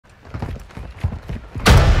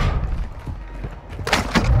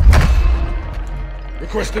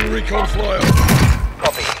Requesting recon flyover.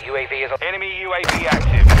 Copy. UAV is enemy UAV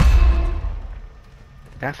active.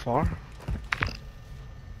 That far?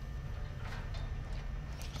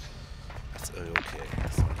 That's okay.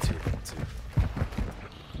 That's not too long too.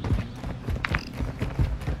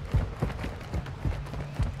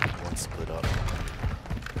 One split up.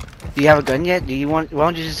 Do you have a gun yet? Do you want? Why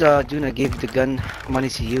don't you just give the gun money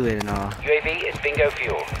to you and UAV is bingo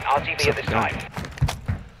fuel. RTB at this time.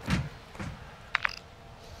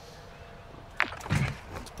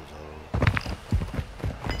 One's below.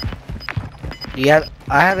 Do you have?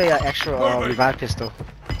 I have a extra revive pistol.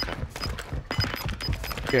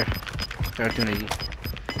 Here, opportunity.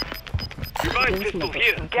 Revive pistol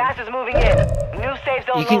here. Gas is moving in. New safe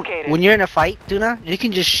zone located. When you're in a fight, Tuna, you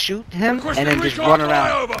can just shoot him and then just run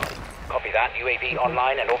around. Copy that. UAV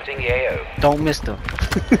online and orbiting the AO. Don't miss them.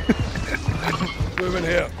 Moving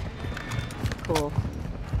here. Cool.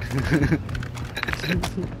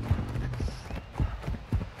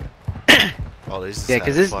 Oh, there's Yeah,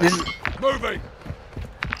 because this is. Moving.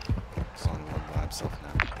 It's only one by himself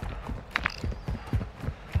now.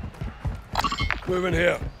 Moving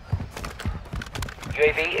here.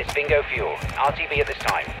 UAV is bingo fuel. RTB at this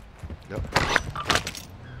time. Yep.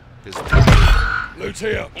 Here's Loot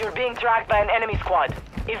here. You're being tracked by an enemy squad.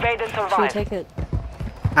 Evade and Should we survive. take it?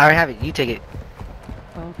 I already have it. You take it.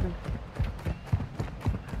 Oh, okay.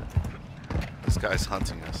 This guy's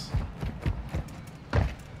hunting us.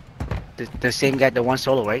 The same guy, the one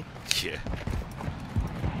solo, right? Yeah.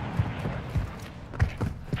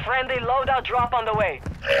 Friendly loadout drop on the way.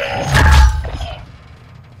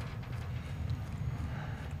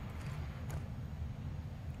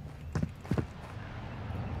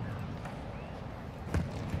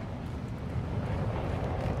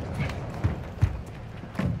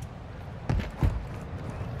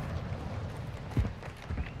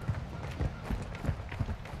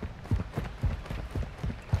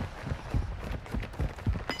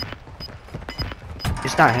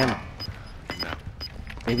 It's not him. No.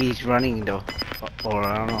 Maybe he's running though, or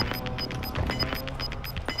I don't know.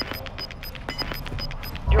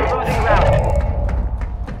 You're losing round.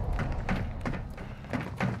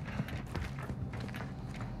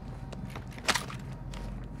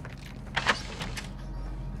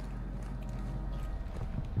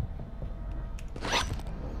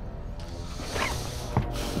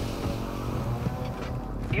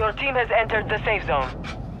 Your team has entered the safe zone.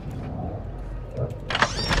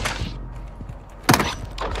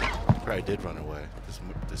 Probably did run away.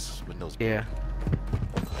 This window's Yeah.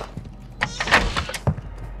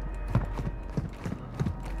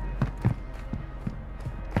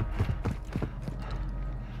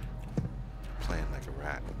 playing like a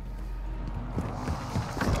rat.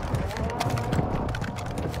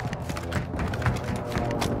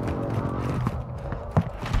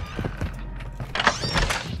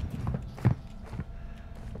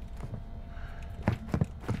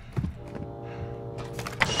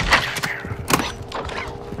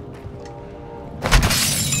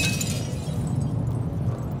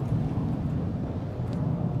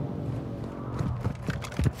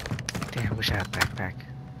 Damn, I wish I had a backpack.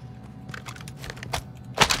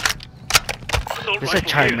 There's a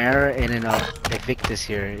Chimera and an Evictus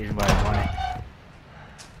here in my one.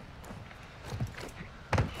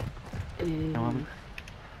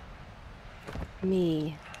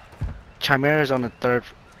 Me. Chimera's on the third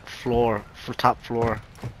floor, top floor.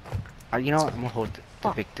 You know what? I'm gonna hold the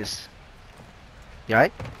Evictus. You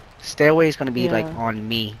alright? Stairway is gonna be like Yeah. on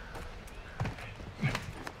me.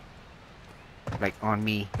 Like on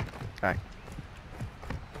me. Back.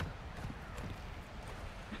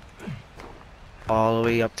 All the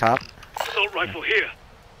way up top. Assault rifle here.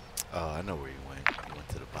 Oh, I know where you went. You went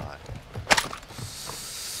to the buy.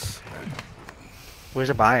 Where's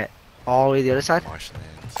the buy at? All the way to the other side?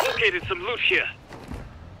 Marshlands. Located some loot here.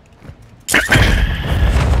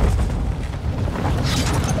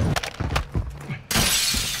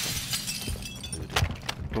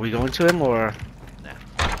 Are we going to him or? Nah.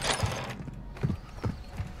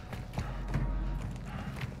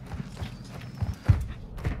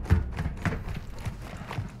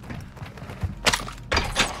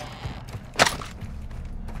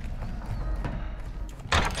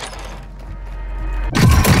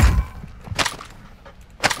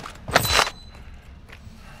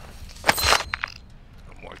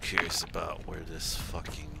 I'm more curious about where this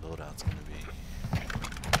fucking loadout's gonna be.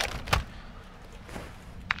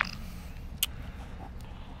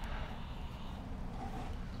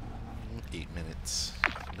 8 minutes.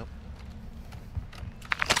 Nope.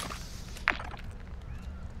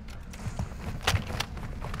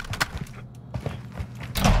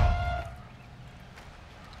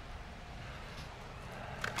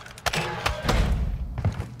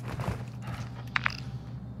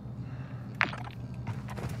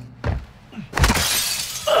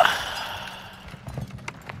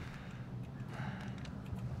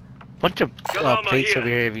 Bunch of plates over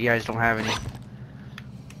here if you guys don't have any.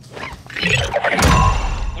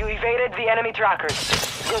 You evaded the enemy trackers.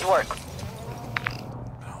 Good work.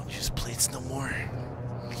 I don't use plates no more.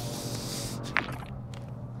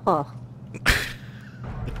 Huh.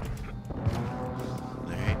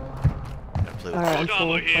 Alright. I play with Alright, I'm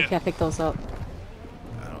full. I can't pick those up.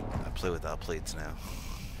 I play without plates now.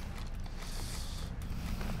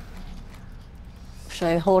 Should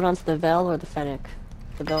I hold on to the Vel or the Fennec?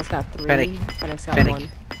 The Vel's got 3. Fennec. Fennec's got Fennec.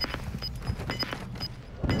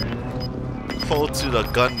 1. Hold to the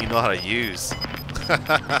gun you know how to use.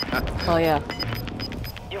 Oh yeah.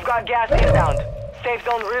 You've got gas inbound. Safe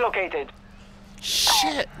zone relocated.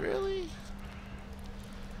 Shit, really?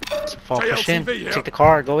 Fall push in. JLTV, yeah. Take the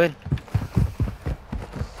car. Go in.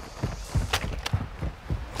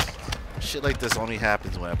 Shit like this only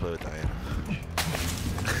happens when I play with Diana.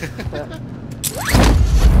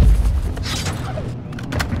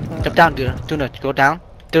 Jump down, Duna. Duna, go down.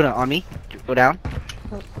 Duna, on me. Go down.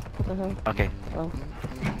 What the hell? Okay. Oh.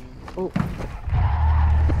 Oh.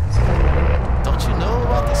 Don't you know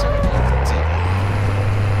about this already?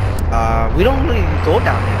 We don't really go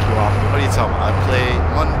down here too often. What are you talking about? I play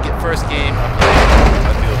first game. I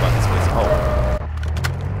knew about this place. Oh,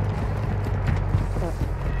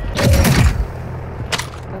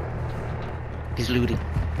 He's looting.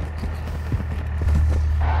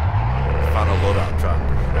 found a loadout drop.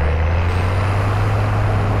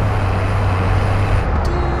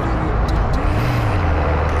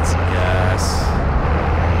 Get some gas.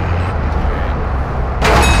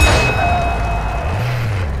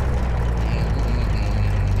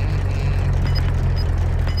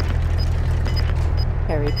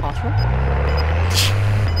 Harry Potter?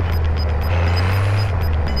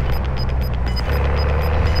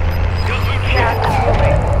 Gas is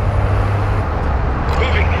moving.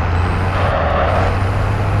 Moving.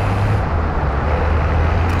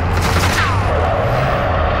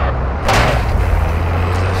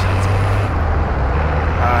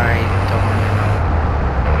 I don't really know.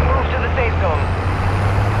 Move to the safe zone.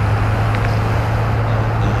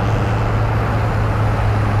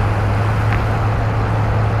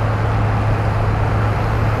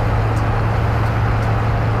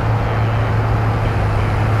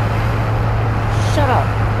 Shut up,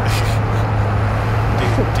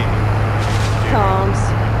 Toms.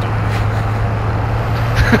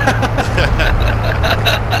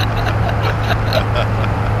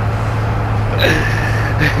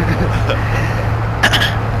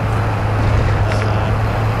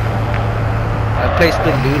 Our place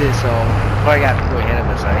been looted, so probably got people ahead of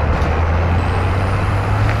us, right?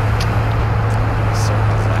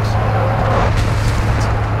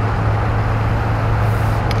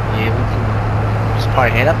 Yeah, we can just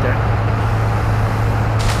probably head up there.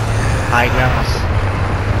 High grounds.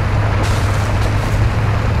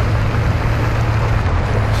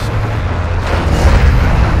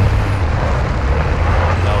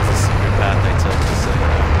 That was a secret path I took to say.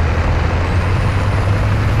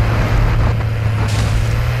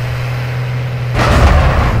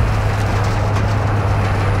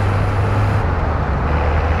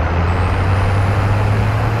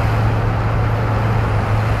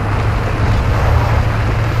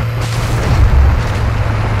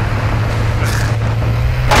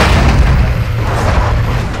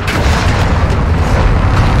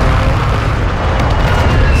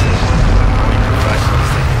 Professionals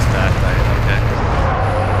take this path, right? Okay.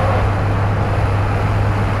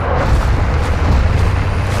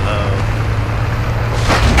 Hello.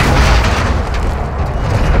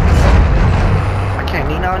 I can't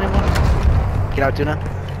lean out anymore. Get out, Tuna.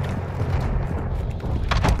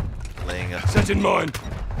 Laying a Set in mine.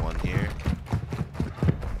 one here.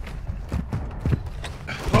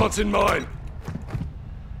 Plants in mine.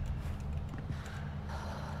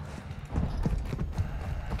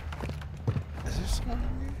 Is there someone in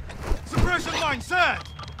here? Suppression line set.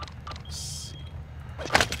 Let's see.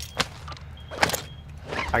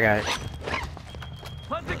 I got it.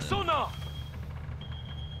 Planting sonar.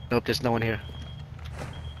 Nope, there's no one here.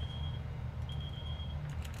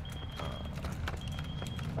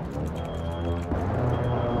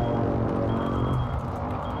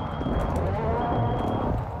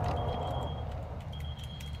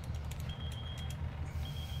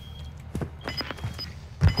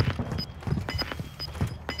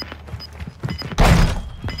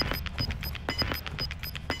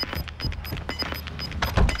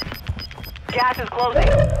 Gas is closing.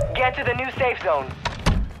 Get to the new safe zone.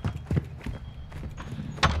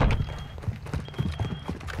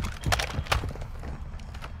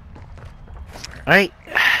 Alright.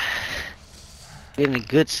 In a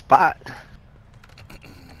good spot.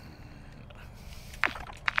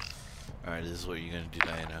 Alright, this is what you're gonna do,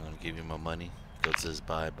 Diana. I'm gonna give you my money. Go to this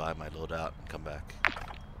buy my loadout, and come back.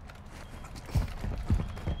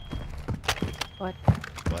 What?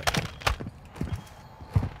 What?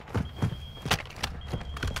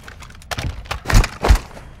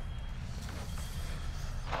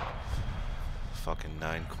 Fucking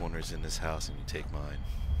 9 corners in this house and you take mine.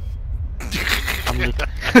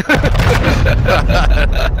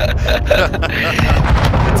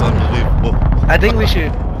 It's unbelievable. I think we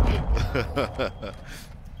should.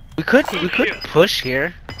 We could push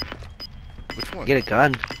here. Which one? Get a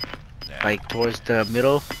gun, Nah. like towards the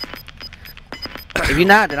middle. If you're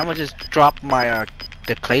not, then I'm gonna just drop my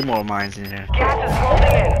the claymore mines in there. Gas is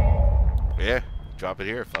closing in. Yeah, drop it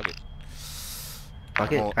here. Fuck it.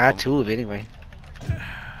 Fuck it. I had 2 of it anyway.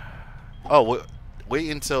 Oh, wait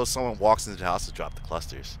until someone walks into the house to drop the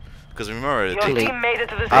clusters. Because remember, Your Too late. team made it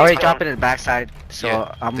to the safe I already zone. dropped it in the backside, so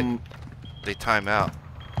Yeah, they time out.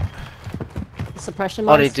 Suppression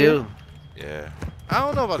Oh, they mines too? do. Yeah. I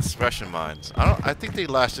don't know about the suppression mines. I think they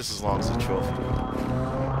last just as long as the trophy.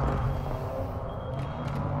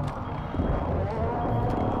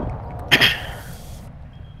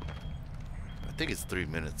 I think it's 3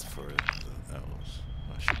 minutes for that was.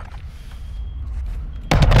 Not sure.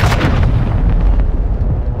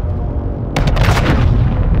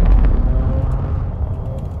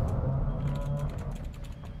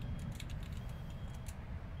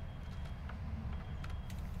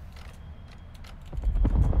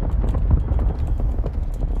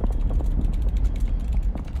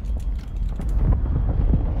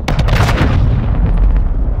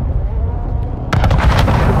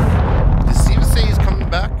 Did Steven say he's coming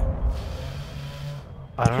back?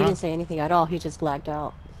 I He don't know. didn't say anything at all. He just lagged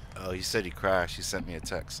out. Oh, he said he crashed. He sent me a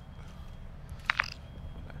text.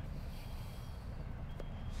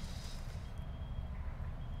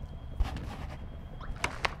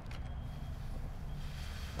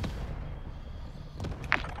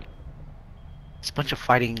 It's a bunch of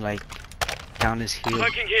fighting like down this hill.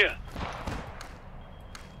 Flanking here.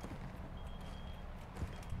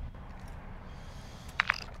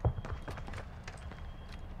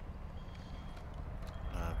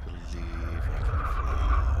 I believe I can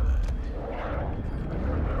fly.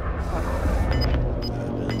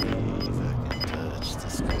 I believe I can touch the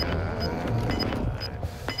sky.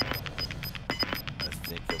 I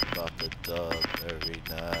think about the dog every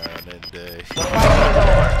night and day.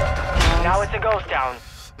 Now it's a ghost town.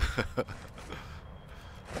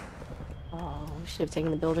 Oh, we should have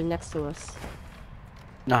taken the building next to us.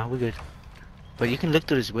 Nah, we're good. But you can look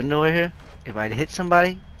through this window right here. If I hit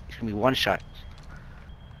somebody, it's gonna be 1 shot.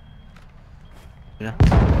 You know?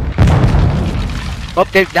 Oh,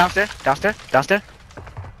 they downstairs.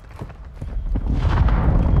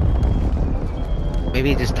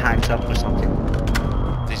 Maybe it just times up or something.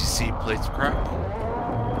 Did you see plates crack?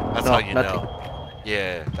 That's No, how you nothing. know.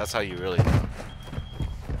 Yeah, that's how you really know.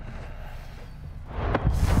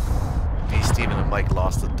 Me, Steven, and Mike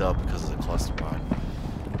lost the dub because of the cluster mine.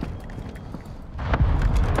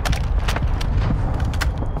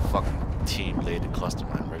 Fucking team laid the cluster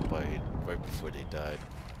mine right before they died.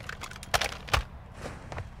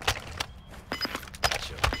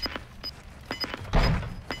 Joke.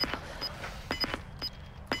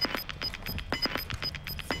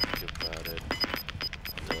 Think about it.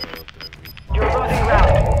 Dub every You're losing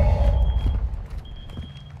ground.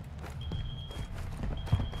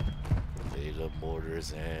 lay the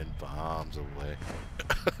mortars and bombs away.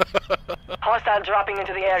 Hostile dropping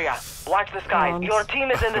into the area. Watch the sky. Bombs. Your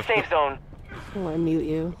team is in the safe zone. I want to mute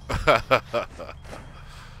you.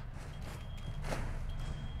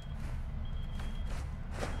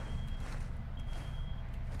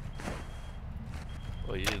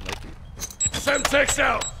 Oh, you didn't like it? Semtex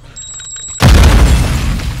out.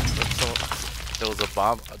 There was a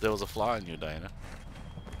bomb. There was a fly in you, Diana.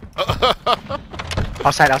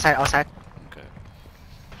 Outside. Okay.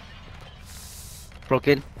 Broke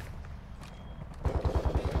in.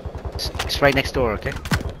 It's right next door, okay?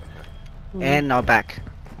 And now back.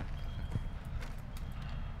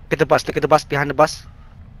 Look at the bus, behind the bus.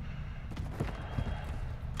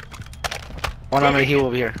 One on the hill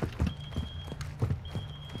over here.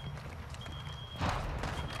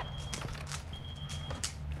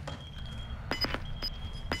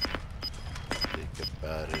 Think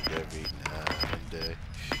about it every night and day.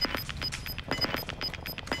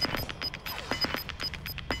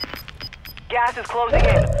 Gas is closing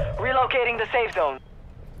in. Relocating the safe zone.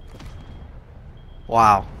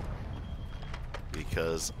 Wow.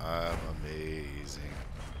 Because I'm amazing.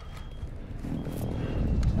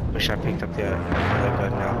 Wish I picked up the other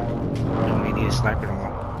gun now. Don't really need a sniper no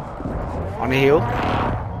more. On the hill.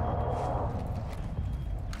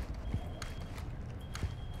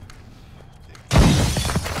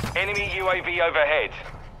 Enemy UAV overhead.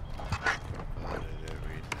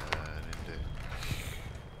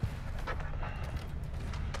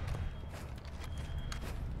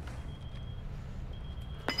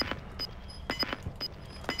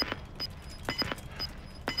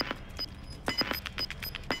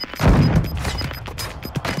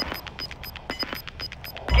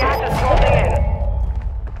 Gas is closing in.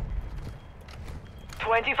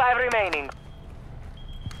 25 remaining.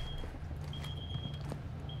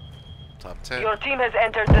 Top 10. Your team has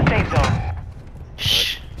entered the safe zone.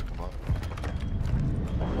 Shh. Come on.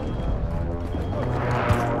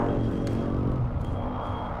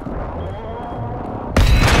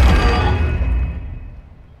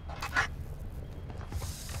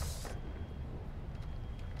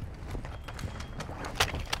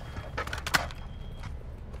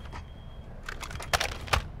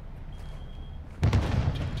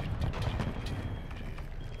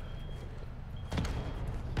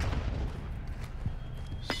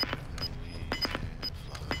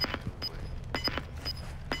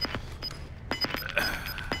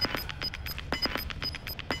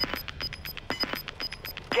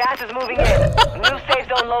 Gas is moving in. New safe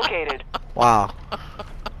zone located. Wow.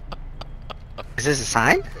 Is this a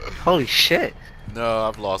sign? Holy shit. No,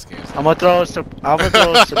 I've lost games. I'm gonna throw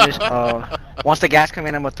submission. Once the gas come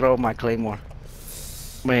in, I'm gonna throw my claymore.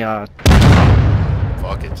 Fuck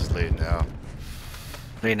it, just lay it now.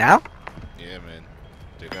 Right now? Yeah, man.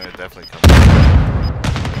 They're gonna definitely come.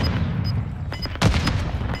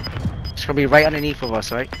 It's gonna be right underneath of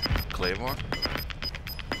us, right? Claymore?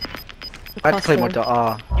 That's claymore. You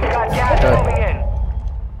got gas moving in.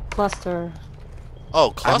 Cluster.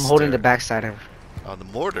 Oh, cluster. I'm holding the backside of. Oh, the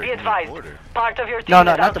mortar. Be You mean advised. mortar. Part of your team No, is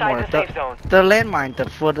not the outside mortar. the safe zone. The landmine.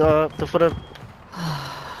 For the.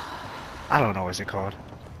 I don't know what's it called.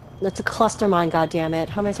 It's a cluster mine, goddammit.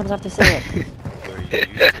 How many times do I have to say it? Where you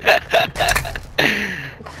use it.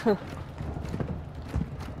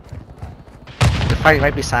 They're fighting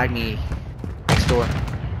right beside me. Next door.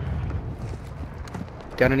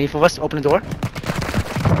 They're underneath of us. Open the door.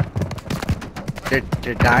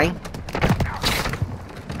 They're dying.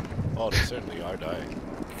 Oh, they certainly are dying.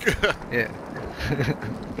 Yeah.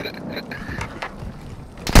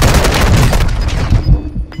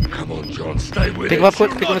 Come on, John, stay with Pick it. him up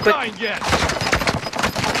quick, You're pick him not up quick. dying yet.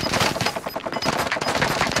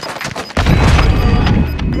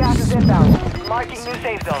 Gas is inbound. Marking new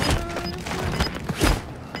safe zone.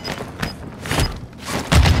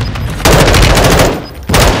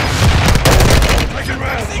 Taking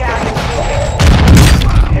rest. Gas is moving.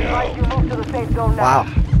 Advise you move to the safe zone now. Wow.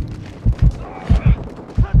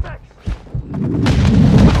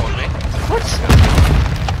 What?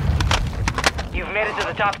 You've made it to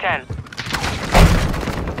the top 10.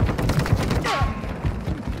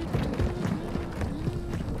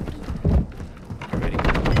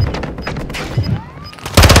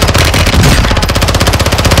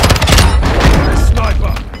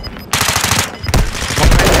 Sniper.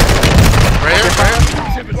 Right here?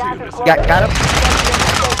 Got him.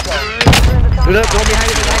 Shoot up, go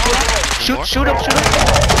behind you. Shoot him.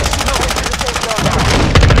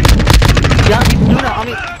 Yeah, Luna, on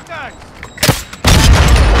me.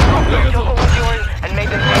 Took what was yours and made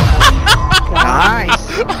them pay. Nice.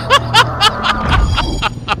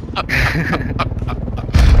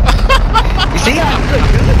 You see, I'm good.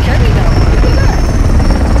 You're good carry now. Look at that.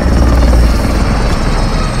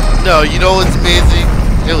 No, you know what's amazing?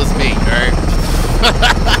 It was me, alright?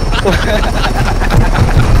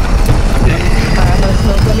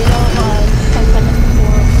 Let me know 10 seconds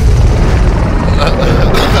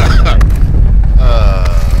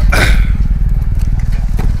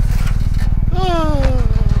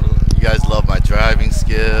You guys love my driving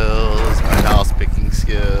skills, my house picking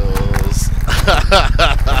skills.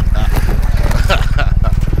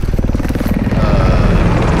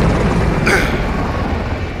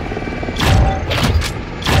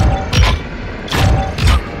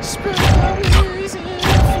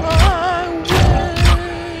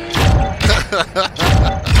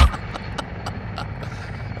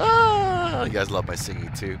 You guys love my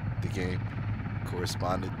singing too. The game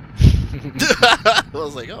corresponded. I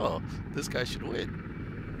was like, oh, this guy should win.